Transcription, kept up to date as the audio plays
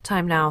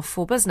Time now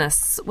for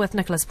business with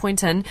Nicholas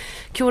Poynton.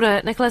 Kia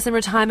ora, Nicholas. And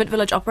retirement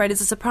village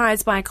operators are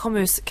surprised by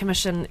Commerce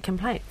Commission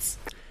complaints.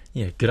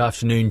 Yeah, good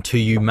afternoon to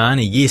you,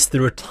 Marnie. Yes, the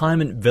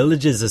Retirement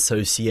Villages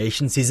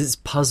Association says it's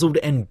puzzled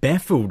and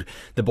baffled.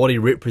 The body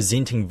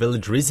representing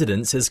village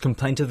residents has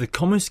complained to the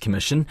Commerce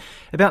Commission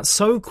about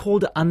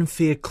so-called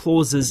unfair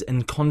clauses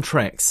in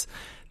contracts.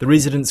 The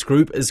residents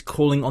group is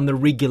calling on the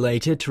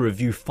regulator to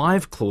review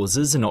 5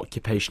 clauses in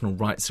occupational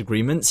rights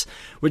agreements,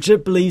 which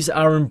it believes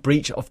are in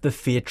breach of the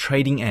Fair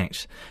Trading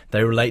Act.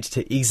 They relate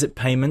to exit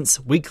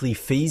payments, weekly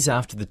fees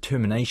after the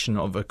termination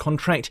of a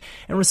contract,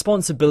 and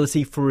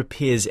responsibility for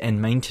repairs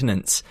and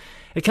maintenance.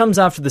 It comes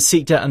after the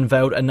sector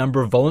unveiled a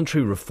number of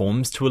voluntary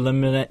reforms to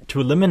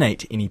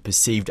eliminate any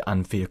perceived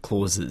unfair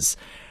clauses.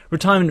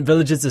 Retirement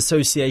Villages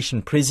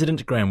Association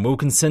President Graham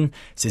Wilkinson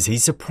says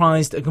he's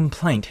surprised a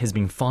complaint has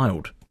been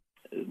filed.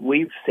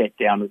 We've sat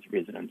down as a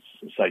residents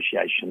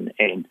association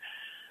and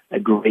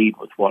agreed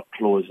with what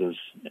clauses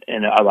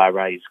in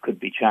ORAs could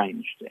be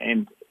changed.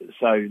 And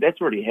so that's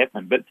already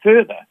happened. But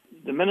further,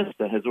 the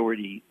Minister has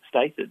already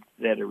stated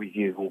that a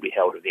review will be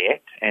held of the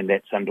Act, and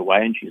that's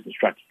underway, and she's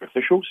instructed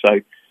officials, so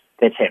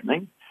that's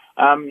happening.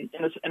 And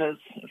as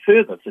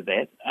further to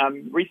that,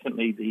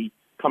 recently the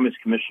Commerce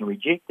Commission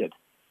rejected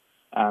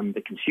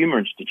the Consumer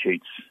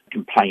Institute's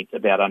complaint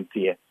about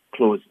unfair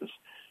clauses.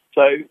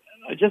 So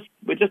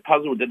we're just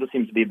puzzled that there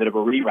seems to be a bit of a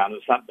rerun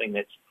of something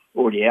that's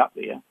already out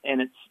there,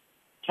 and it's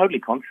totally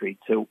contrary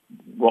to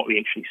what we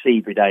actually see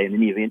every day in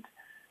any event.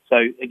 So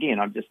again,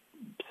 I'm just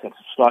sort of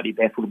slightly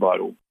baffled by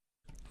it all.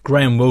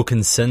 Graham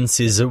Wilkinson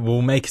says it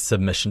will make a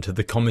submission to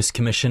the Commerce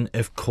Commission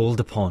if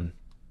called upon.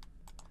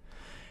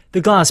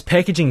 The Glass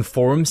Packaging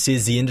Forum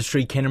says the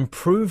industry can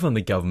improve on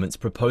the government's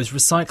proposed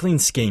recycling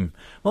scheme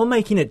while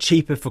making it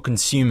cheaper for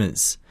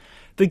consumers.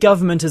 The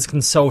government is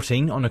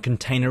consulting on a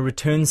container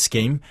return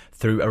scheme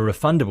through a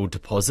refundable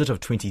deposit of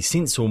 20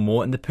 cents or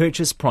more in the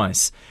purchase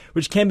price,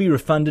 which can be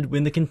refunded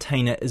when the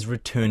container is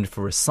returned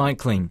for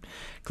recycling.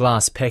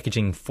 Glass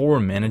Packaging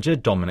Forum manager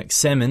Dominic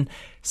Salmon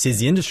says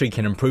the industry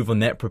can improve on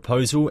that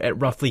proposal at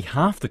roughly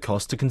half the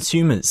cost to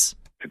consumers.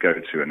 To go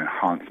to an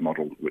enhanced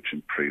model which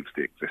improves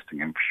the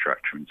existing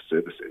infrastructure and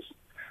services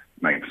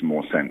makes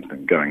more sense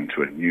than going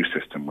to a new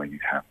system where you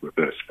have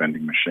reverse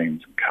vending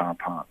machines in car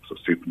parks or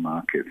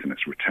supermarkets and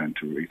it's returned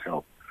to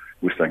retail.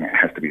 We're saying it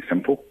has to be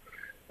simple,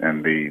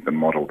 and the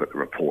model that the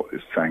report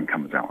is saying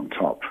comes out on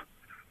top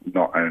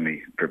not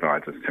only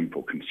provides a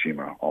simple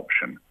consumer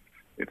option,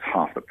 it's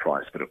half the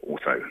price, but it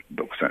also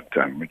looks at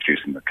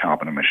reducing the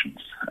carbon emissions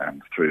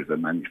through the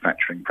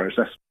manufacturing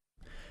process.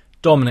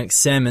 Dominic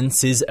Salmon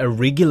says a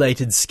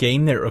regulated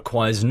scheme that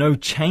requires no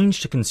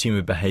change to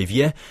consumer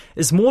behaviour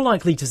is more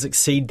likely to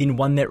succeed than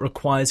one that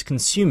requires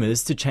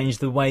consumers to change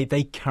the way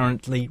they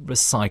currently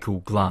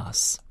recycle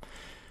glass.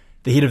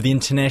 The head of the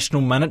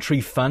International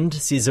Monetary Fund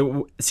says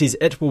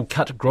it will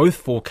cut growth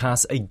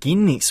forecasts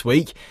again next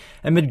week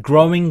amid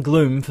growing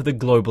gloom for the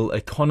global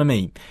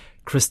economy.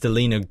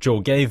 Kristalina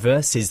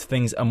Georgieva says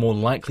things are more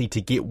likely to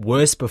get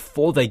worse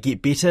before they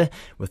get better,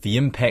 with the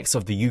impacts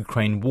of the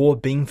Ukraine war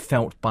being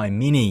felt by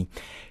many.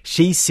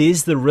 She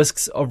says the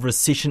risks of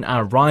recession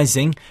are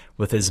rising,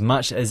 with as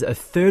much as a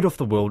third of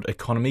the world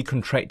economy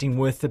contracting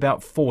worth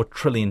about $4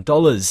 trillion,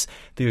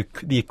 the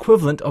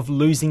equivalent of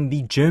losing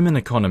the German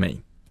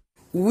economy.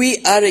 We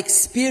are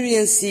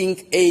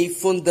experiencing a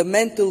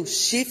fundamental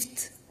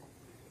shift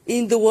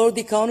in the world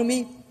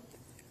economy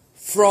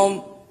from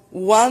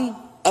one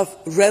of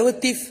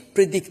relative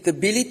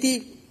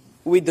predictability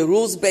with the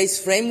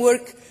rules-based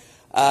framework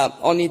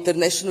on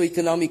international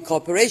economic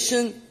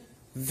cooperation,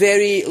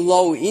 very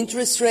low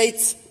interest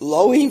rates,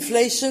 low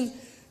inflation,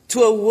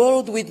 to a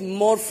world with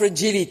more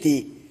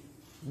fragility,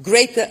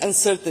 greater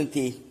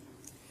uncertainty,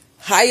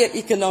 higher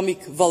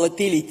economic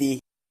volatility.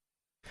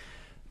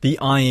 The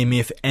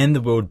IMF and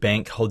the World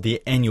Bank hold their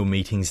annual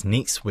meetings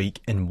next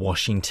week in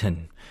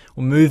Washington.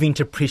 We're moving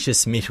to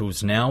precious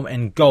metals now,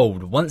 and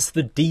gold, once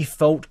the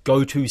default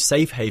go-to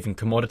safe haven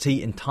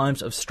commodity in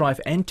times of strife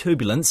and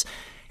turbulence,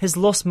 has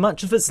lost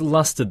much of its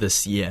luster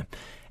this year.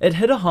 It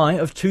hit a high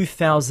of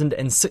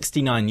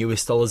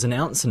 $2,069 an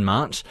ounce in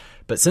March,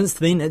 but since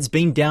then it's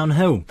been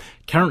downhill.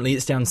 Currently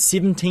it's down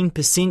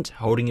 17%,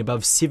 holding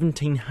above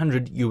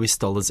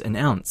 $1,700 an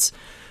ounce.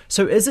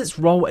 So is its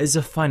role as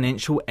a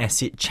financial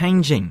asset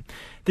changing?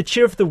 The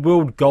chair of the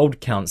World Gold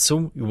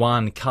Council,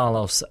 Juan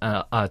Carlos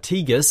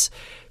Artigas,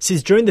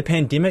 says during the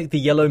pandemic the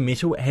yellow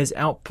metal has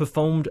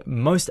outperformed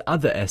most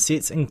other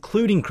assets,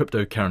 including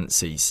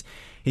cryptocurrencies.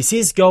 He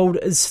says gold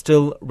is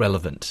still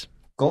relevant.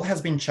 Gold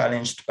has been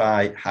challenged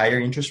by higher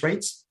interest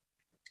rates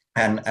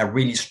and a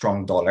really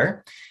strong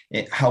dollar.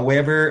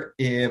 However,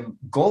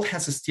 gold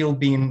has still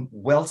been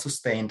well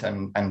sustained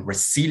and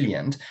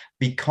resilient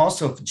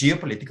because of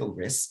geopolitical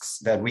risks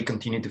that we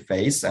continue to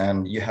face.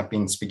 And you have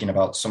been speaking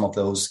about some of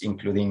those,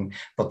 including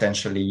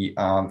potentially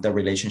the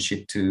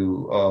relationship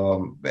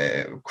to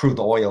crude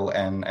oil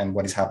and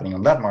what is happening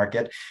on that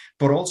market,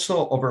 but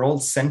also overall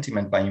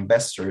sentiment by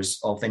investors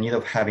of the need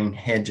of having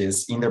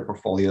hedges in their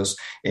portfolios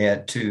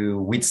to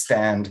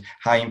withstand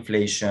high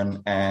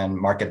inflation and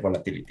market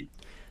volatility.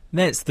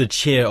 That's the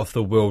chair of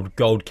the World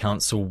Gold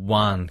Council,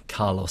 Juan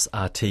Carlos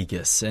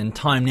Artigas. And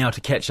time now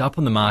to catch up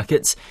on the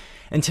markets.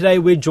 And today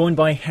we're joined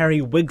by Harry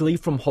Wigley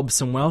from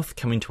Hobson Wealth,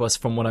 coming to us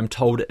from what I'm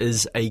told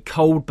is a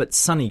cold but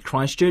sunny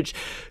Christchurch.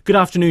 Good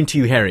afternoon to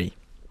you, Harry.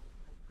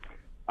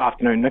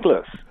 Afternoon,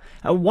 Nicholas.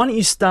 Why don't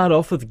you start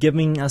off with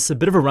giving us a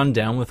bit of a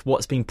rundown with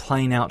what's been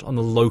playing out on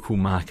the local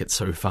market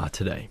so far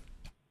today?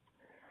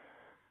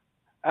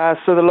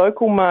 So the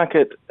local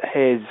market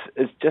is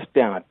just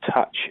down a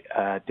touch,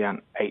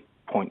 down 8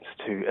 points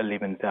to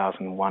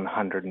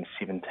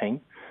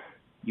 11,117.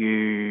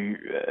 You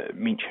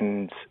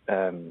mentioned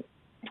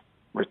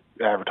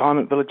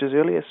retirement villages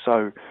earlier,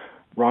 so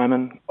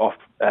Ryman off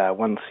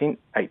 1 cent,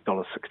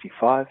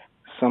 $8.65.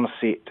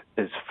 Somerset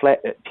is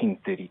flat at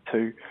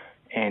 10.32,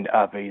 and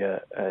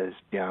Arvida is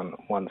down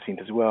 1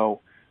 cent as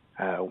well,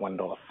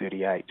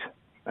 $1.38.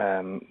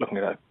 Looking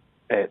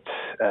at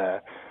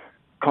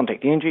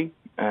Contact Energy,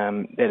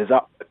 that is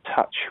up a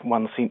touch,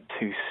 1 cent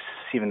to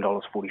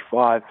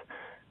 $7.45.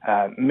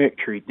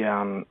 Mercury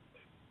down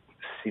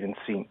 7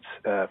 cents,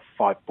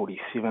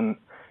 $5.47,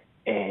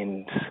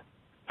 and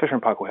Fisher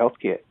 & Paykel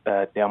Healthcare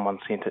down 1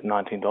 cent at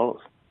 $19.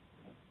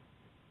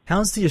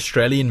 How's the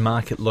Australian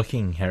market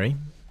looking, Harry?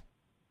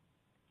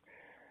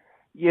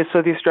 Yeah,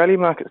 so the Australian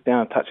market's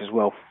down a touch as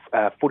well,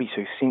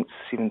 42 cents,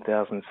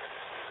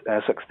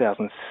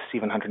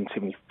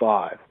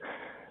 6,775.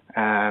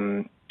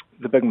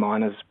 The big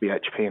miners,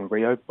 BHP and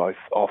Rio, both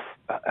off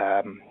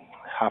half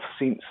a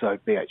cent, so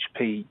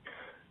BHP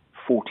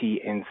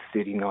 40 and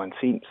 39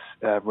 cents,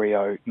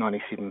 Rio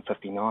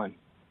 97.59.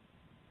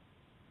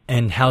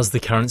 And how's the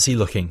currency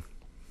looking?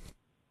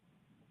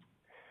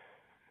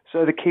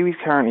 So the Kiwi's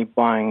currently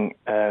buying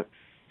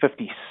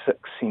 56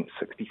 cents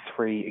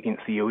 63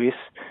 against the US,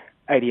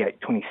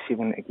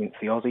 88.27 against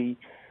the Aussie,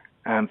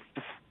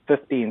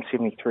 50 and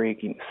 73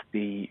 against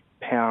the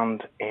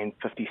pound, and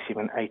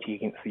 57.80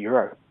 against the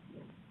euro.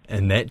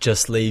 And that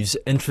just leaves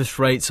interest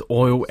rates,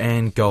 oil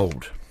and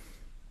gold.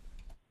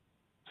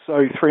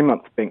 So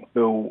 3-month bank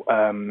bill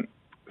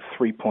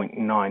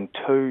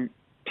 3.92,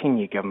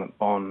 10-year government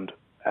bond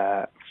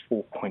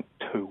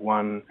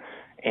 4.21,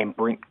 and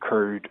Brent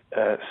crude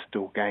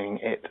still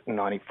gaining at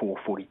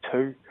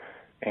 94.42,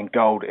 and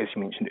gold, as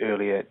you mentioned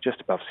earlier,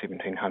 just above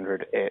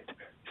 1,700 at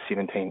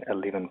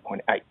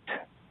 1,711.8.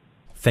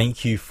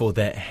 Thank you for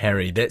that,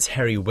 Harry. That's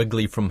Harry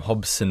Wigley from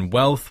Hobson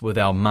Wealth with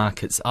our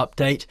markets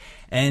update.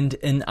 And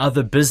in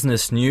other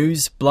business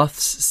news,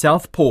 Bluff's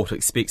Southport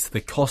expects the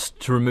cost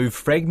to remove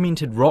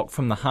fragmented rock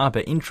from the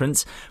harbour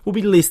entrance will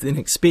be less than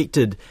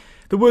expected.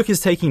 The work is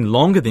taking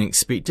longer than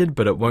expected,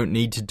 but it won't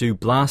need to do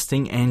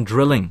blasting and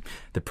drilling.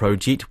 The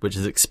project, which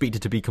is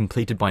expected to be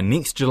completed by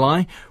next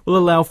July, will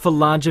allow for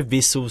larger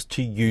vessels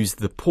to use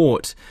the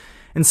port.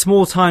 And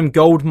small-time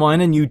gold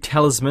miner New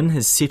Talisman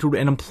has settled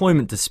an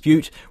employment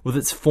dispute with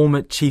its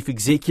former chief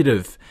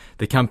executive.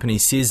 The company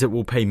says it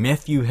will pay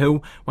Matthew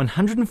Hill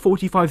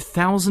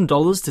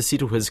 $145,000 to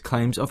settle his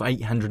claims of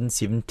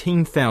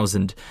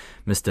 $817,000.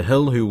 Mr.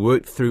 Hill, who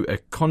worked through a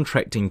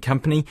contracting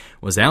company,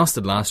 was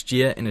ousted last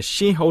year in a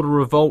shareholder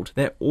revolt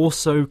that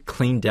also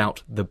cleaned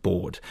out the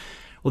board.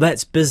 Well,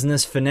 that's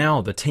business for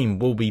now. The team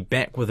will be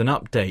back with an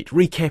update,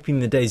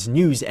 recapping the day's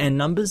news and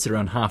numbers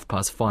around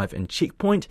 5:30 in Checkpoint.